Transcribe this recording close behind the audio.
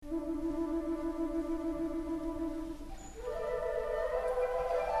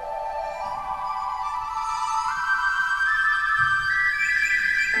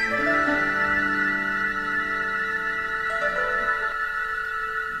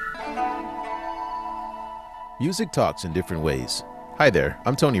Music talks in different ways. Hi there,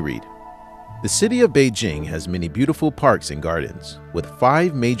 I'm Tony Reed. The city of Beijing has many beautiful parks and gardens, with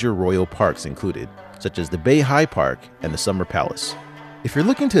 5 major royal parks included, such as the Beihai Park and the Summer Palace. If you're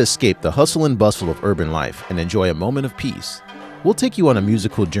looking to escape the hustle and bustle of urban life and enjoy a moment of peace, we'll take you on a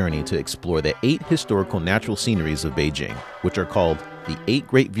musical journey to explore the 8 historical natural sceneries of Beijing, which are called the 8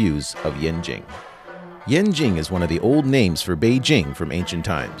 Great Views of Yanjing. Yanjing is one of the old names for Beijing from ancient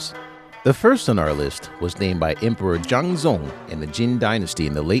times. The first on our list was named by Emperor Zhangzong in the Jin dynasty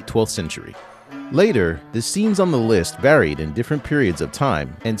in the late 12th century. Later, the scenes on the list varied in different periods of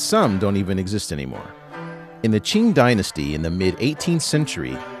time, and some don't even exist anymore. In the Qing dynasty in the mid-18th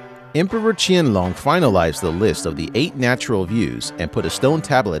century, Emperor Qianlong finalized the list of the 8 natural views and put a stone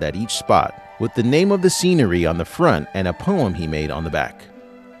tablet at each spot, with the name of the scenery on the front and a poem he made on the back.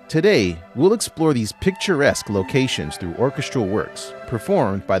 Today, we'll explore these picturesque locations through orchestral works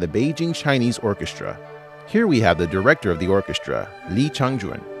performed by the Beijing Chinese Orchestra. Here we have the director of the orchestra, Li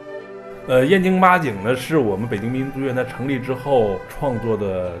Changjun. 燕京八景呢，是我们北京民族乐团成立之后创作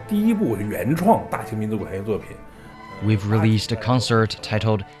的第一部原创大型民族管乐作品。We've released a concert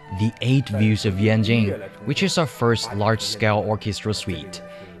titled The 8 Views of Yanjing, which is our first large-scale orchestral suite.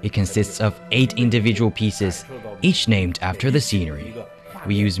 It consists of 8 individual pieces, each named after the scenery.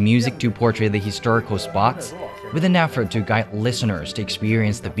 We use music to portray the historical spots, with an effort to guide listeners to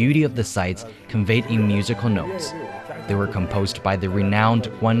experience the beauty of the sights conveyed in musical notes. They were composed by the renowned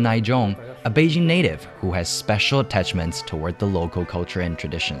Guan Naizhong, a Beijing native who has special attachments toward the local culture and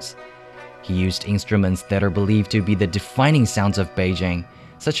traditions. He used instruments that are believed to be the defining sounds of Beijing,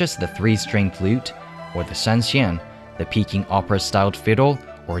 such as the 3-stringed lute, or the shanxian, the Peking opera-styled fiddle,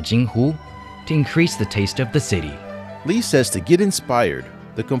 or jinghu, to increase the taste of the city. Li says to get inspired,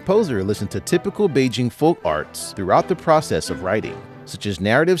 the composer listened to typical Beijing folk arts throughout the process of writing, such as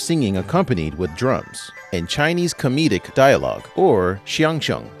narrative singing accompanied with drums, and Chinese comedic dialogue, or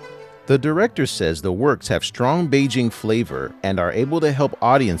xiangsheng. The director says the works have strong Beijing flavor and are able to help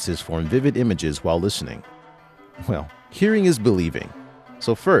audiences form vivid images while listening. Well, hearing is believing.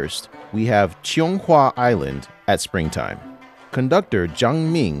 So first, we have Qianghua Island at springtime. Conductor Zhang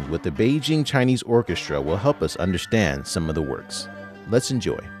Ming with the Beijing Chinese Orchestra will help us understand some of the works. Let's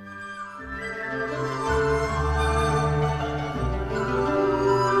enjoy.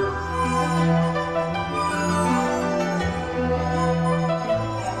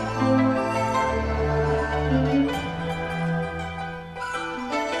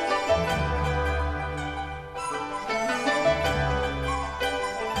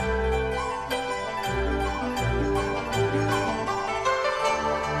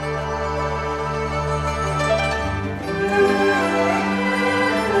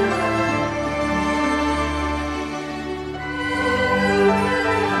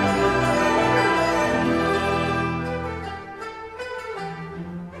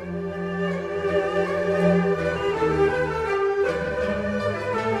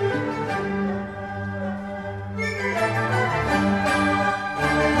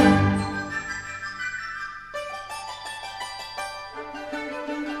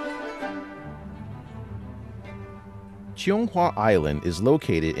 Qianghua Island is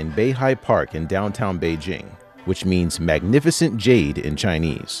located in Beihai Park in downtown Beijing, which means magnificent jade in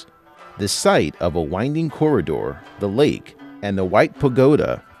Chinese. The sight of a winding corridor, the lake, and the white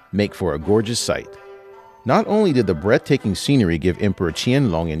pagoda make for a gorgeous sight. Not only did the breathtaking scenery give Emperor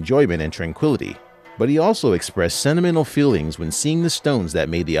Qianlong enjoyment and tranquility, but he also expressed sentimental feelings when seeing the stones that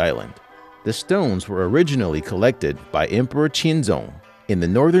made the island. The stones were originally collected by Emperor Qinzong in the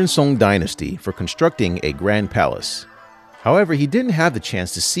Northern Song dynasty for constructing a grand palace. However, he didn't have the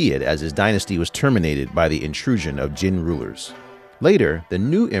chance to see it as his dynasty was terminated by the intrusion of Jin rulers. Later, the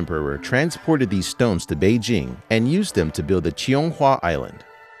new emperor transported these stones to Beijing and used them to build the Qianghua Island.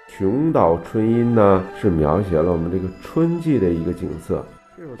 琼岛春阴呢，是描写了我们这个春季的一个景色。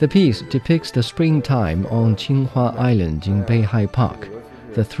 The piece depicts the springtime on Qinghua Island in Beihai Park.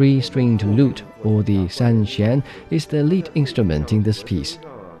 The 3-stringed lute, or the shanxian, is the lead instrument in this piece.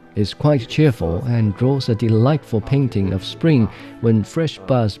 It's quite cheerful and draws a delightful painting of spring when fresh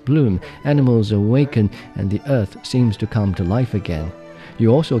buds bloom, animals awaken, and the earth seems to come to life again. You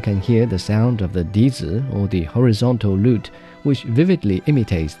also can hear the sound of the dizi, or the horizontal lute, which vividly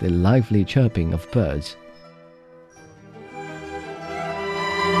imitates the lively chirping of birds.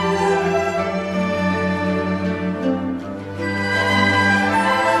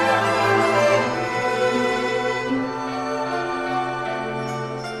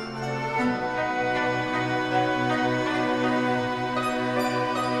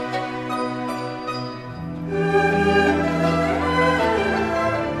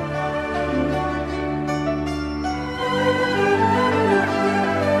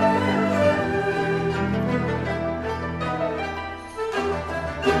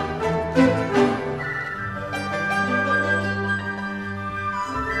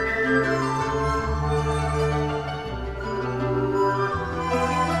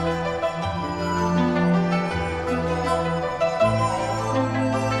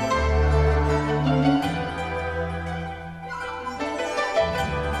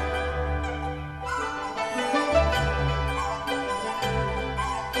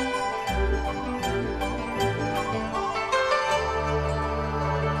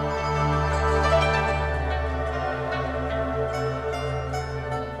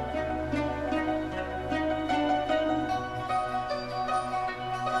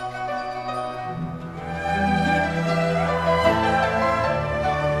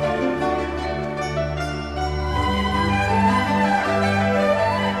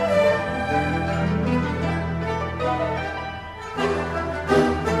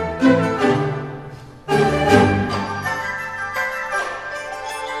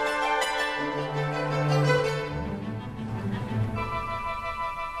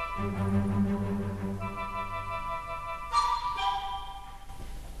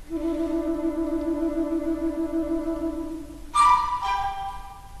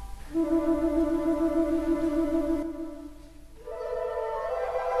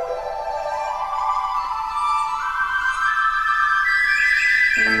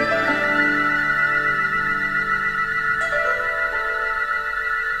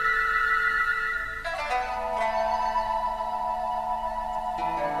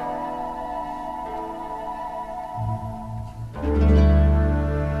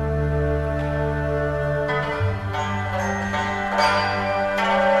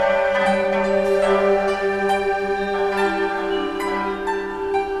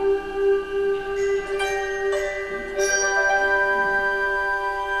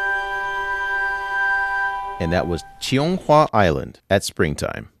 and that was Qianghua Island at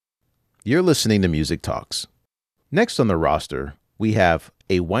springtime. You're listening to Music Talks. Next on the roster, we have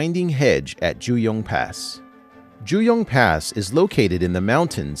a winding hedge at Juyong Pass. Juyong Pass is located in the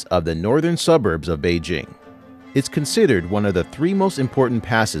mountains of the northern suburbs of Beijing. It's considered one of the three most important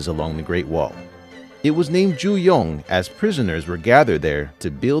passes along the Great Wall. It was named Juyong as prisoners were gathered there to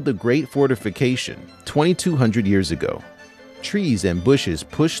build the great fortification 2,200 years ago. Trees and bushes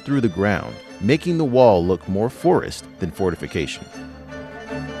pushed through the ground, making the wall look more forest than fortification.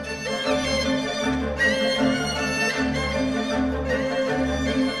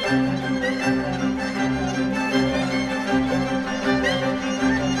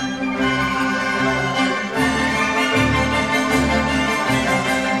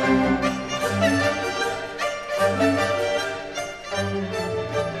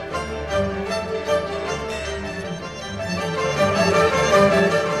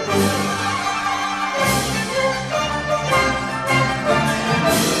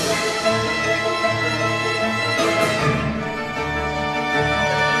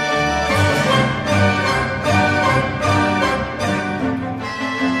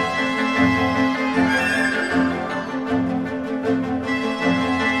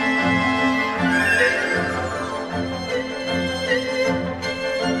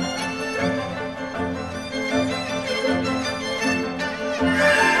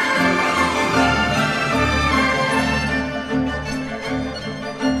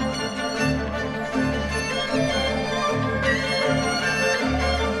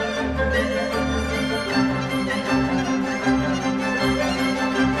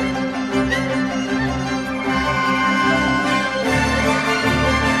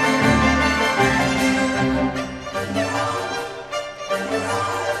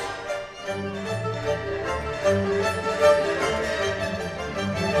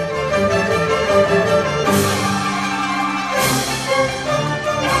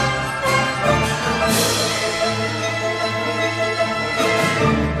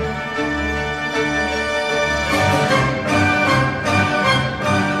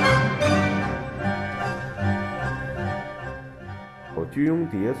居庸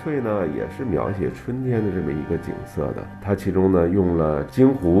叠翠呢，也是描写春天的这么一个景色的。它其中呢用了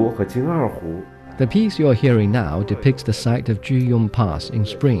京胡和京二胡。The piece you're hearing now depicts the sight of Juyong Pass in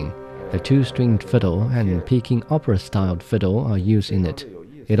spring. The two-stringed fiddle and Peking opera-styled fiddle are used in it.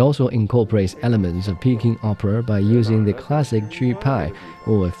 It also incorporates elements of Peking opera by using the classic Chu Pai,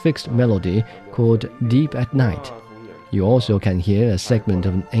 or a fixed melody called Deep at Night. You also can hear a segment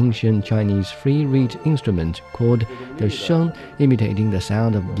of an ancient Chinese free-reed instrument called the sheng, imitating the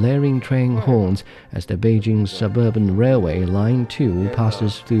sound of blaring train horns as the Beijing Suburban Railway Line 2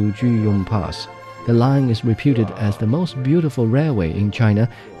 passes through Juyong Pass. The line is reputed as the most beautiful railway in China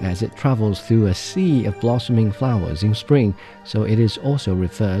as it travels through a sea of blossoming flowers in spring, so it is also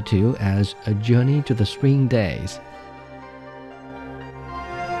referred to as a journey to the spring days.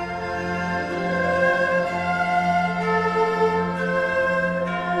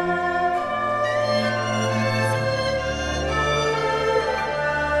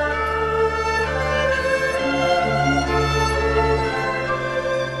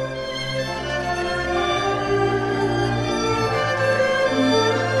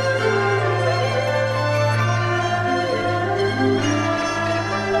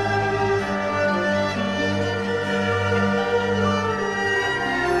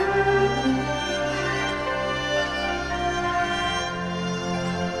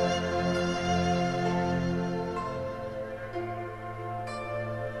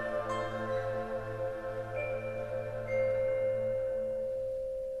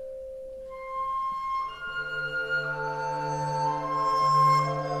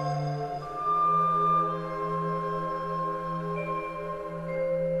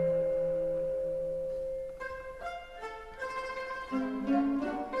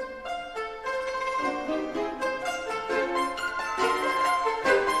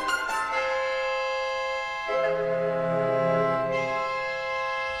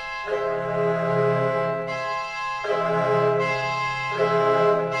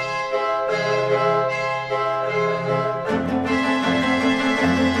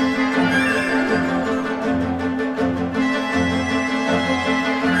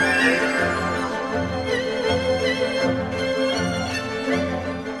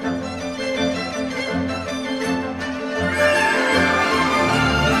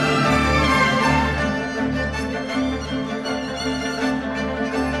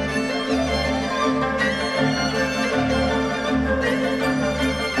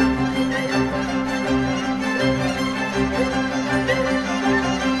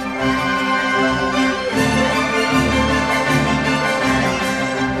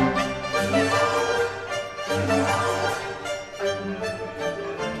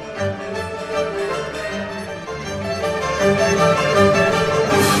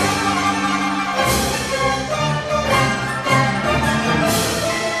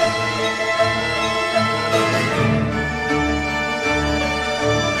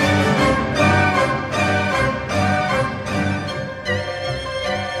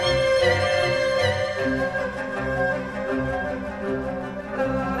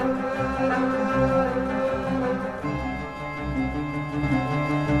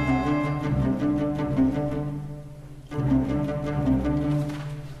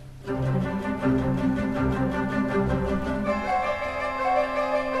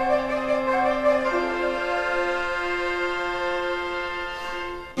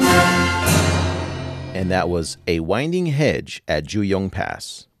 and that was A Winding Hedge at Juyong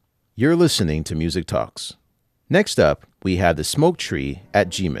Pass. You're listening to Music Talks. Next up, we have the Smoke Tree at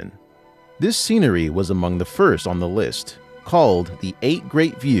Jimen. This scenery was among the first on the list, called the 8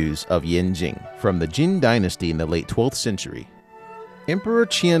 Great Views of Yanjing from the Jin Dynasty in the late 12th century. Emperor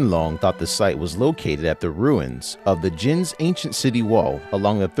Qianlong thought the site was located at the ruins of the Jin's ancient city wall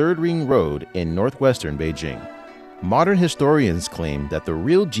along the Third Ring Road in northwestern Beijing. Modern historians claim that the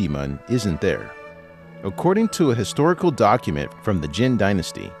real Jimen isn't there. According to a historical document from the Jin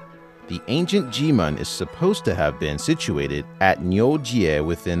Dynasty, the ancient Jimen is supposed to have been situated at Niujie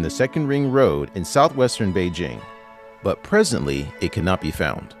within the Second Ring Road in southwestern Beijing, but presently it cannot be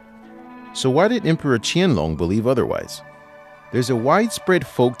found. So why did Emperor Qianlong believe otherwise? There's a widespread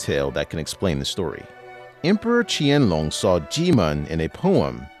folktale that can explain the story. Emperor Qianlong saw Jimen in a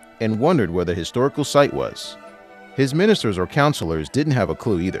poem and wondered where the historical site was. His ministers or counselors didn't have a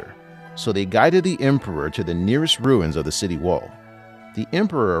clue either, so they guided the emperor to the nearest ruins of the city wall. The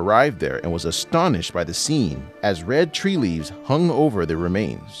emperor arrived there and was astonished by the scene as red tree leaves hung over the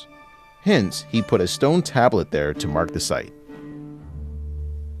remains. Hence, he put a stone tablet there to mark the site.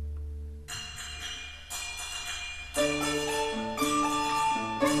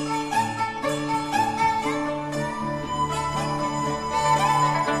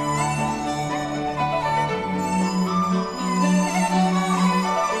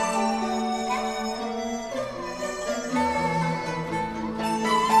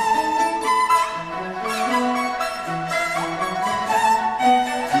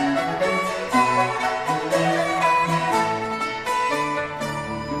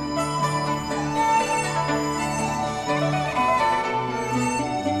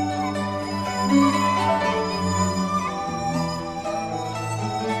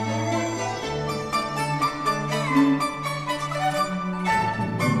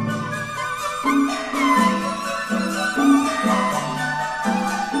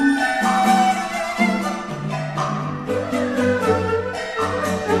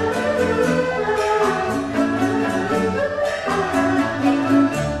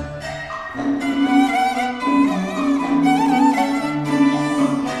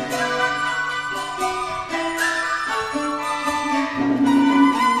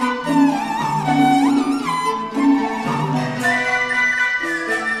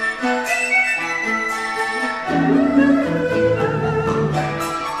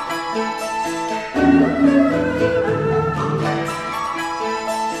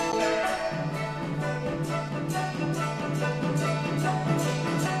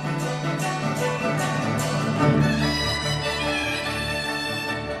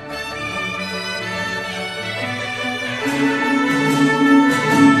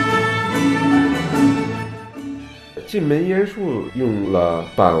进门烟术用了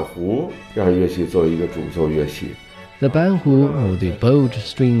板胡这样乐器作为一个主奏乐器。 The banhu, or the bowed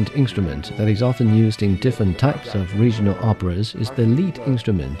stringed instrument that is often used in different types of regional operas, is the lead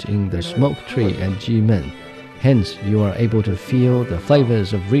instrument in the Smoke Tree at Jimen. Hence, you are able to feel the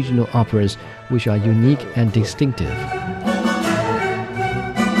flavors of regional operas which are unique and distinctive.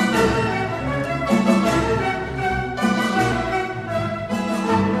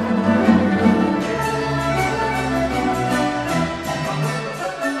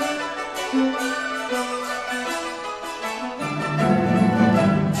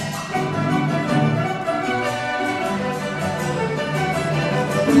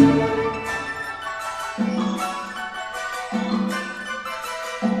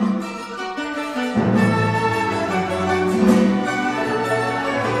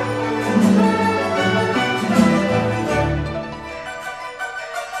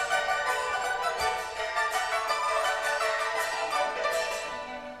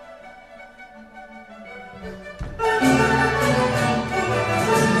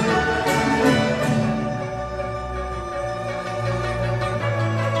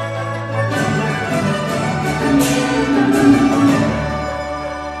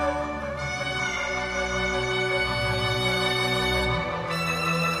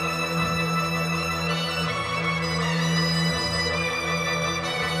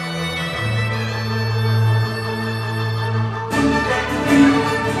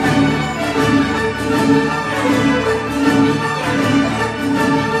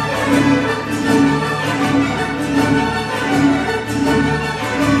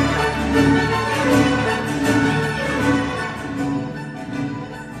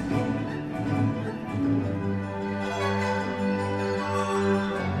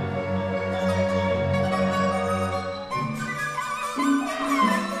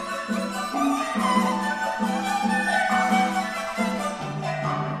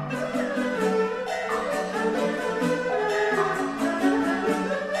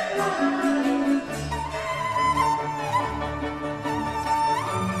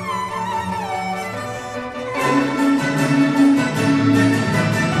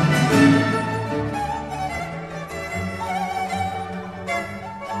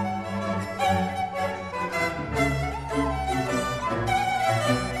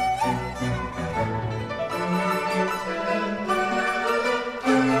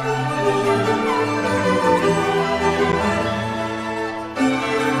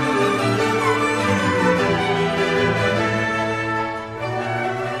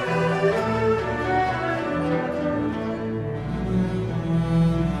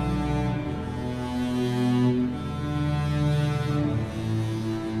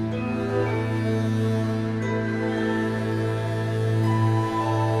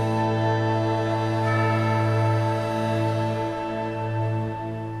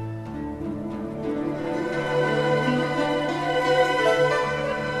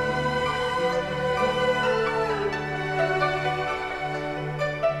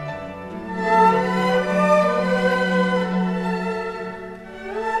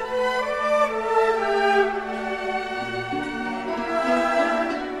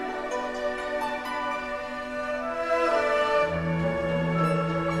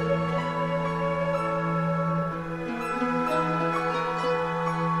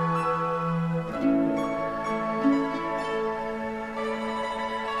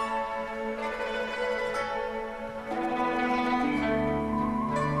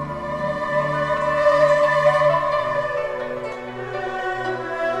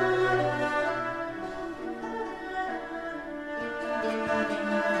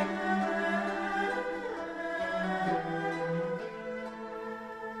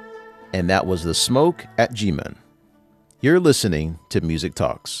 And that was the smoke at Jimen. You're listening to Music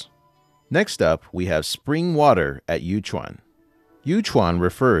Talks. Next up, we have spring water at Yuchuan. Yuchuan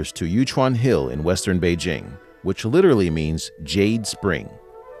refers to Yuchuan Hill in western Beijing, which literally means Jade Spring.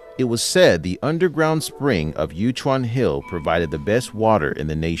 It was said the underground spring of Yuchuan Hill provided the best water in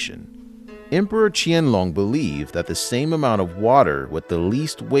the nation. Emperor Qianlong believed that the same amount of water with the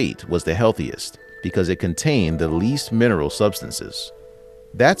least weight was the healthiest because it contained the least mineral substances.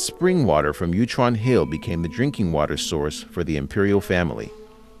 That spring water from Yuchuan Hill became the drinking water source for the imperial family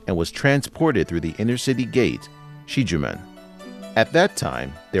and was transported through the inner city gate, Shijumen. At that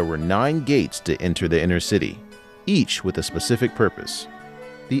time, there were 9 gates to enter the inner city, each with a specific purpose.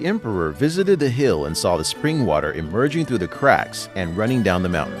 The emperor visited the hill and saw the spring water emerging through the cracks and running down the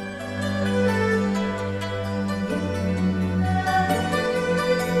mountain.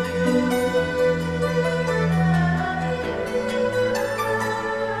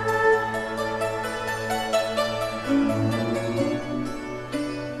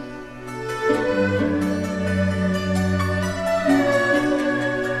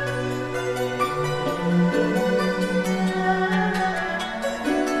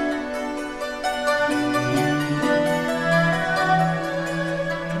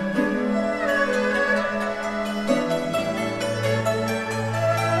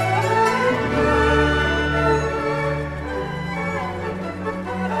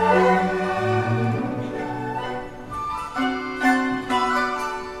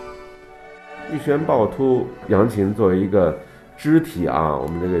一旋抱突，扬琴作为一个肢体啊，我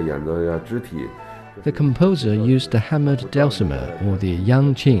们这个演奏叫肢体。The composer used the hammered dulcimer or the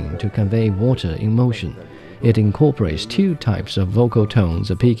yang qing to convey water in motion. It incorporates 2 types of vocal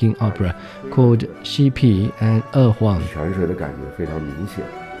tones of Peking opera called Xipi and Huang. 泉水的感觉非常明显。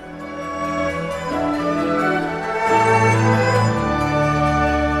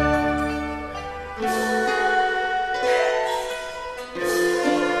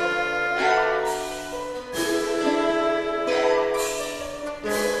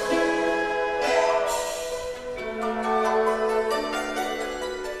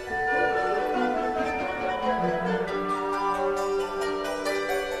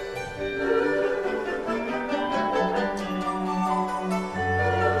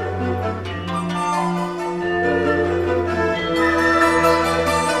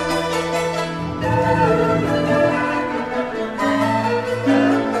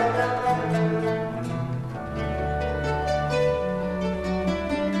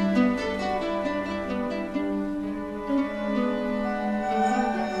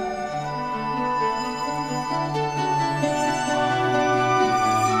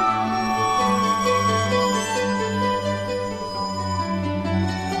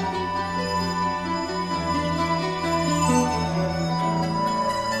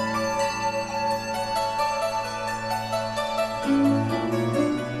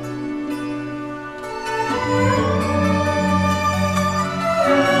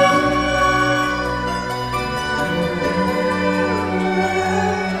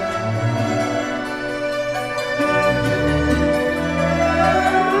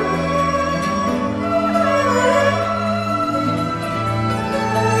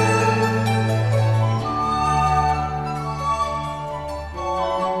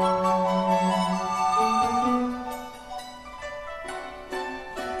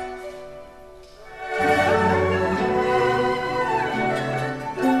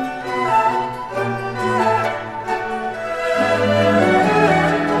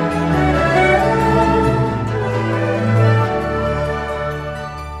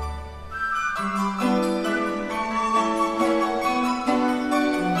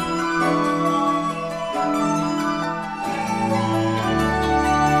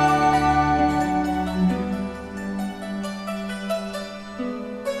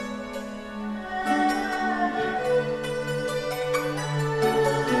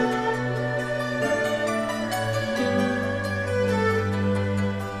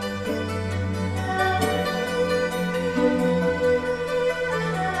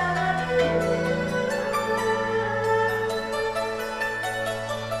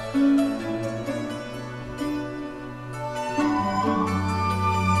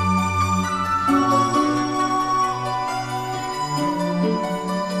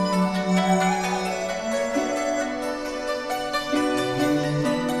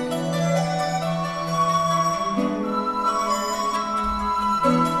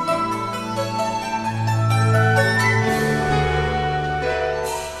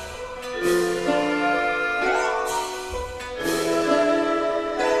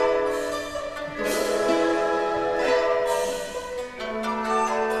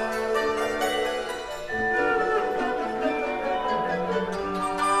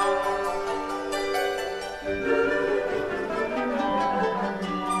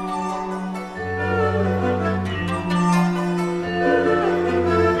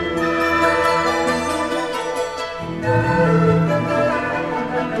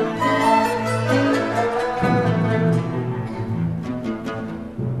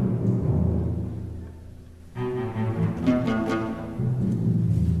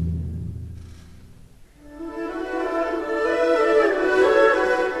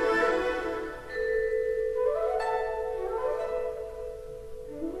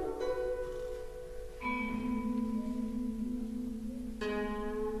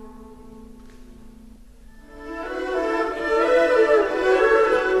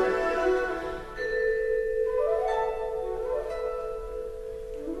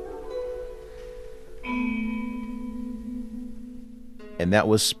and that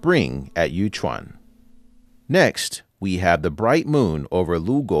was spring at Yuchuan. Next, we have the bright moon over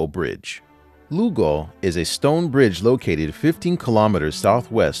Lugo Bridge. Lugo is a stone bridge located 15 kilometers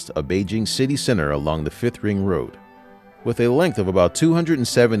southwest of Beijing city center along the 5th Ring Road. With a length of about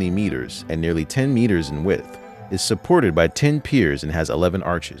 270 meters and nearly 10 meters in width, is supported by 10 piers and has 11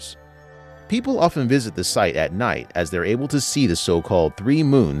 arches. People often visit the site at night as they're able to see the so-called 3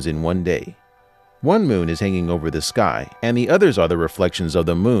 moons in one day. One moon is hanging over the sky, and the others are the reflections of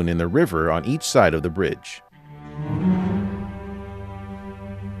the moon in the river on each side of the bridge.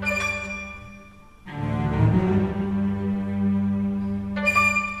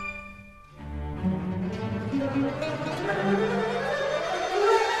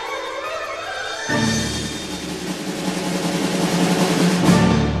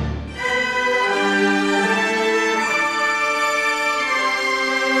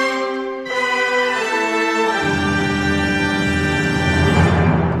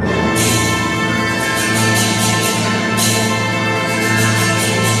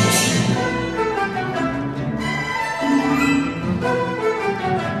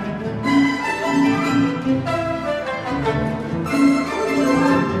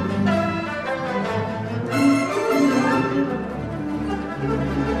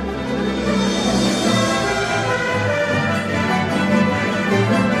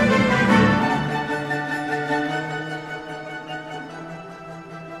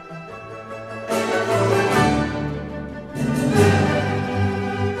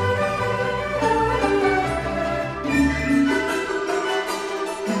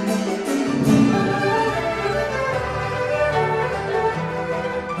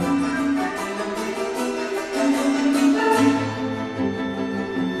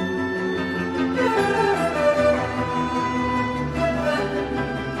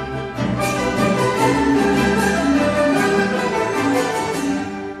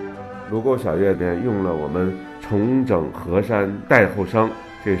卢沟小乐呢，用了我们重整河山代后声，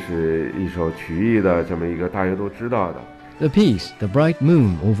这是一首曲艺的这么一个大家都知道的。The piece, The Bright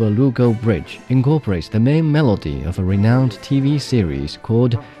Moon over Lugo Bridge, incorporates the main melody of a renowned TV series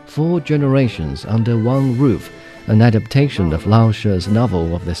called Four Generations Under One Roof, an adaptation of Lao She's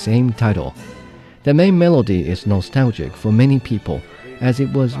novel of the same title. The main melody is nostalgic for many people, as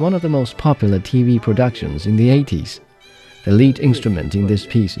it was one of the most popular TV productions in the 80s. The lead instrument in this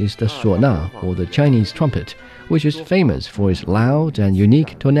piece is the suona, or the Chinese trumpet, which is famous for its loud and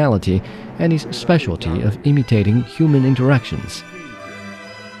unique tonality and its specialty of imitating human interactions.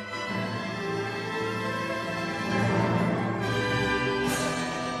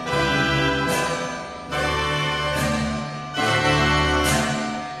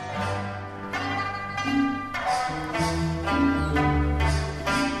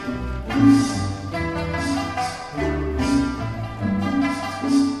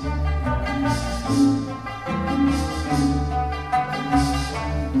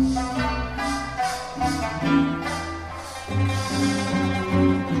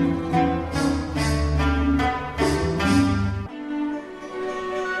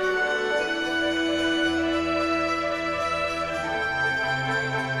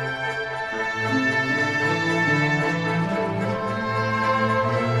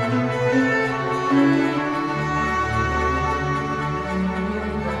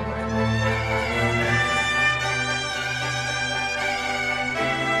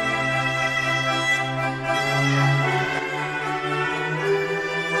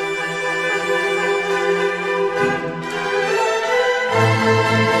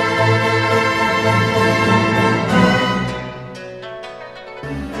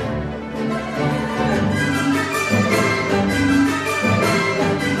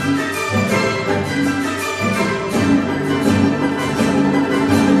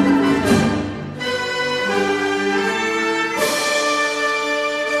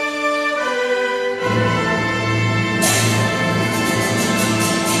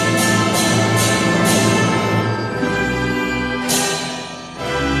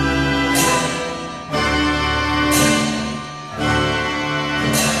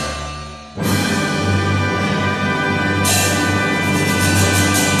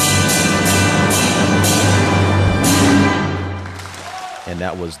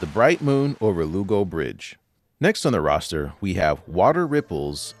 That was The Bright Moon over Lugo Bridge. Next on the roster, we have Water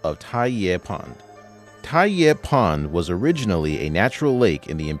Ripples of Taiye Pond. Taiye Pond was originally a natural lake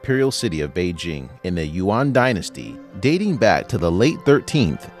in the imperial city of Beijing in the Yuan dynasty, dating back to the late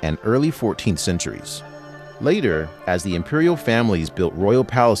 13th and early 14th centuries. Later, as the imperial families built royal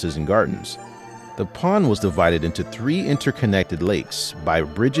palaces and gardens, The pond was divided into 3 interconnected lakes by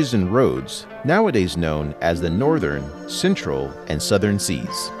bridges and roads, nowadays known as the Northern, Central, and Southern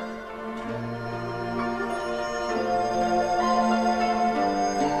Seas.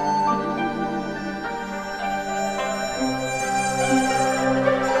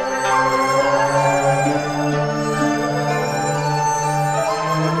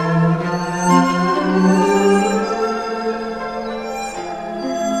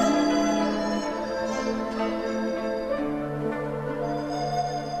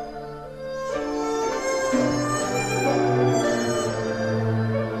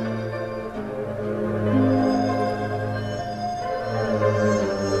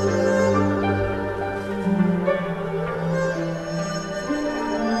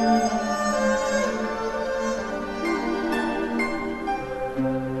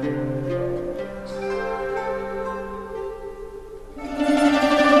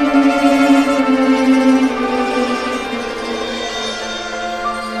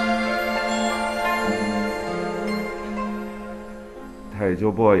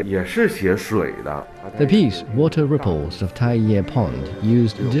 The piece, Water Ripples of Tai Ye Pond,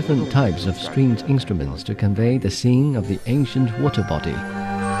 used different types of stringed instruments to convey the scene of the ancient water body.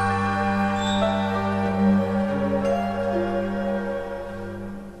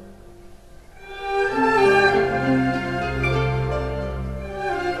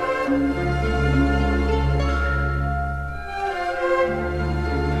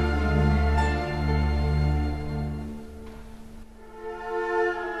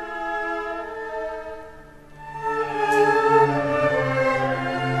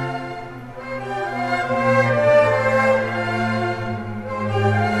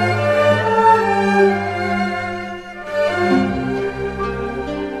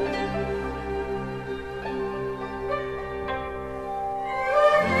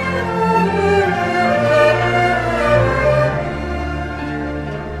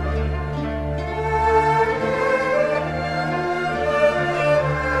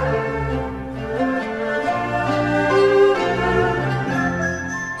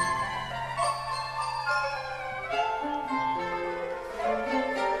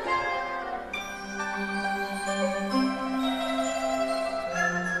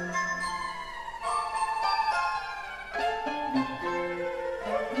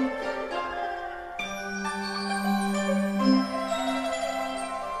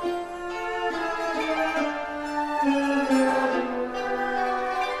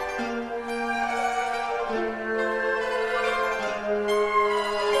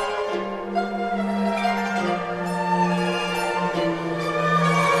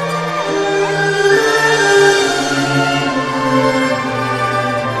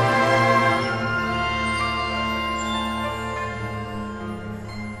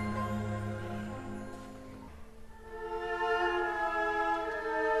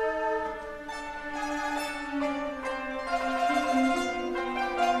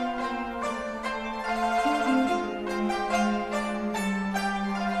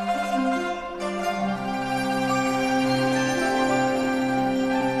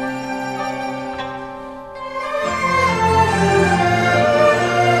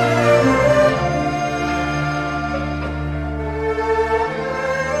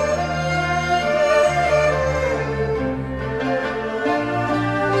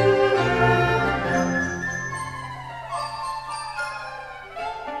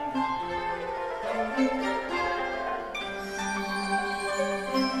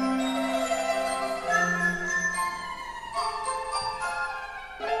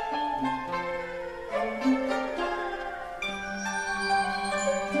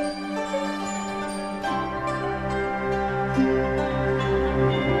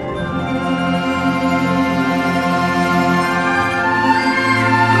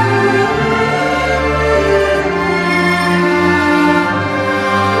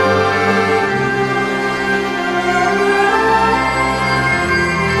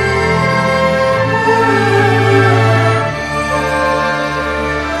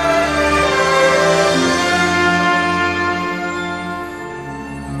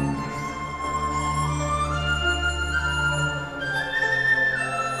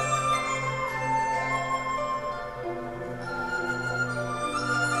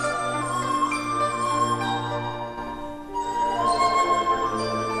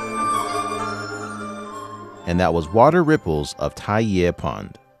 And that was Water Ripples of Tai Ye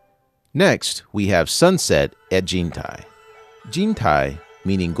Pond. Next, we have Sunset at Jintai. Jintai,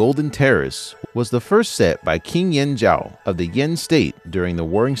 meaning Golden Terrace, was the first set by King Yan Zhao of the Yan state during the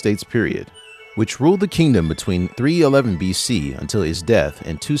Warring States period, which ruled the kingdom between 311 BC until his death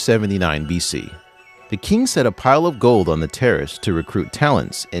in 279 BC. The king set a pile of gold on the terrace to recruit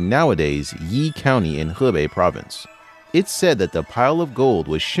talents in nowadays Yi County in Hebei province. It's said that the pile of gold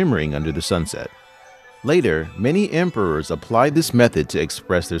was shimmering under the sunset. Later, many emperors applied this method to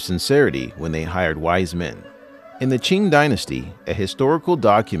express their sincerity when they hired wise men. In the Qing dynasty, a historical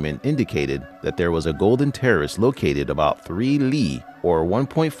document indicated that there was a golden terrace located about 3 li, or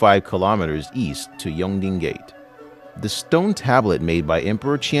 1.5 kilometers east to Yongding Gate. The stone tablet made by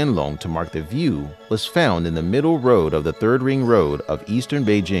Emperor Qianlong to mark the view was found in the middle road of the Third Ring Road of eastern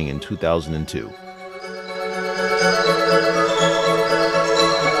Beijing in 2002.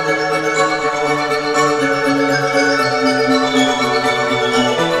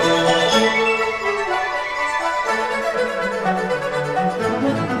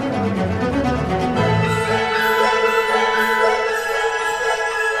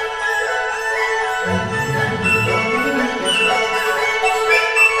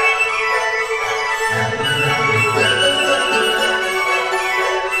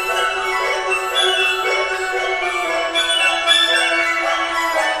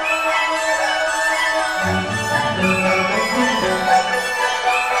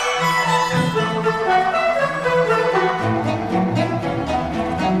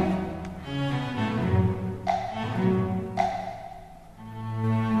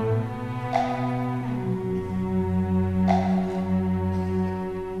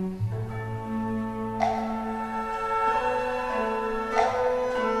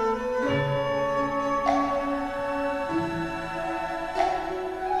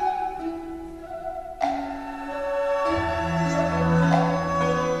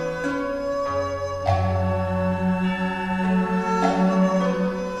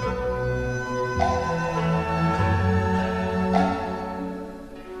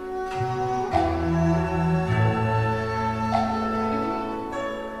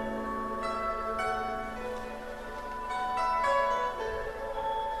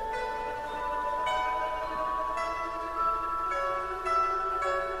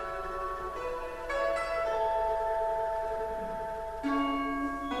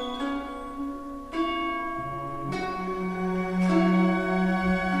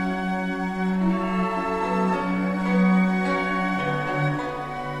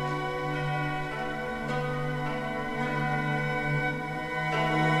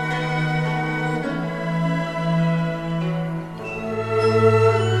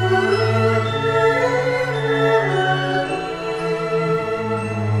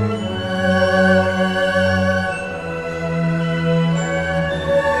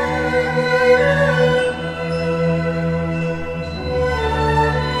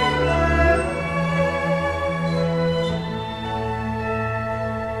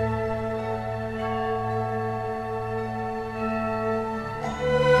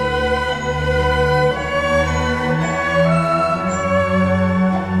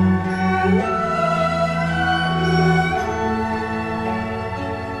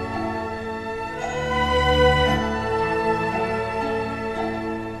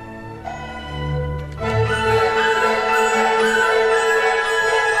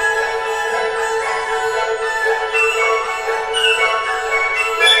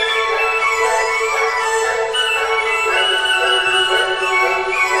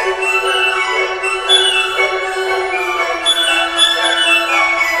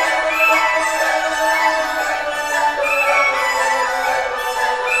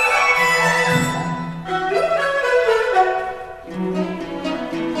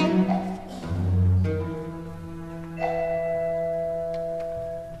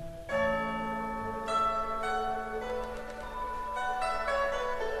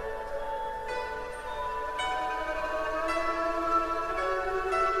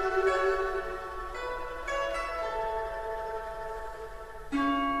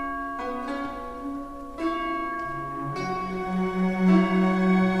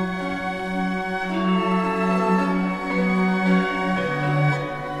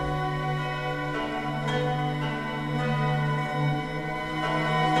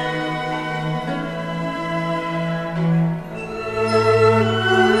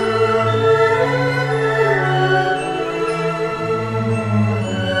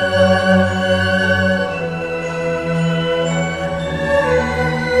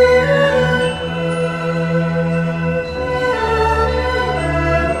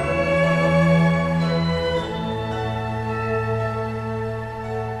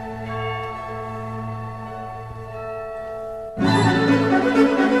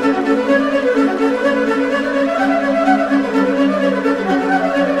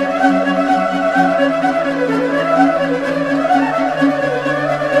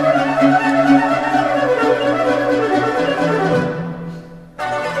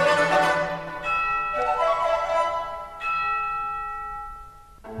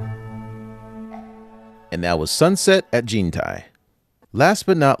 that was sunset at Jintai. Last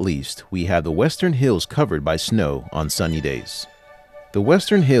but not least, we have the Western Hills covered by snow on sunny days. The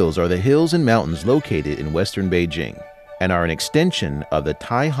Western Hills are the hills and mountains located in western Beijing and are an extension of the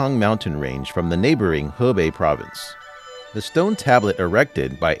Taihang mountain range from the neighboring Hebei province. The stone tablet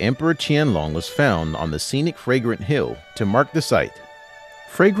erected by Emperor Qianlong was found on the scenic Fragrant Hill to mark the site.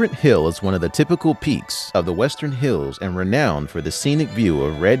 Fragrant Hill is one of the typical peaks of the Western Hills and renowned for the scenic view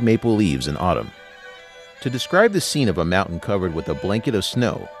of red maple leaves in autumn. To describe the scene of a mountain covered with a blanket of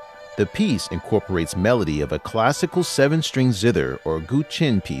snow, the piece incorporates melody of a classical 7-string zither or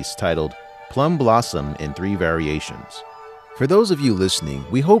guqin piece titled Plum Blossom in 3 variations. For those of you listening,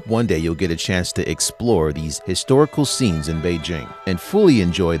 we hope one day you'll get a chance to explore these historical scenes in Beijing and fully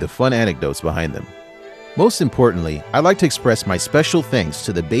enjoy the fun anecdotes behind them. Most importantly, I'd like to express my special thanks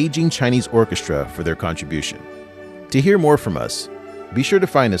to the Beijing Chinese Orchestra for their contribution. To hear more from us, be sure to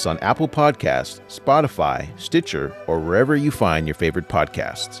find us on Apple Podcasts, Spotify, Stitcher, or wherever you find your favorite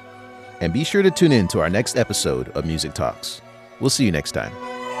podcasts. And be sure to tune in to our next episode of Music Talks. We'll see you next time.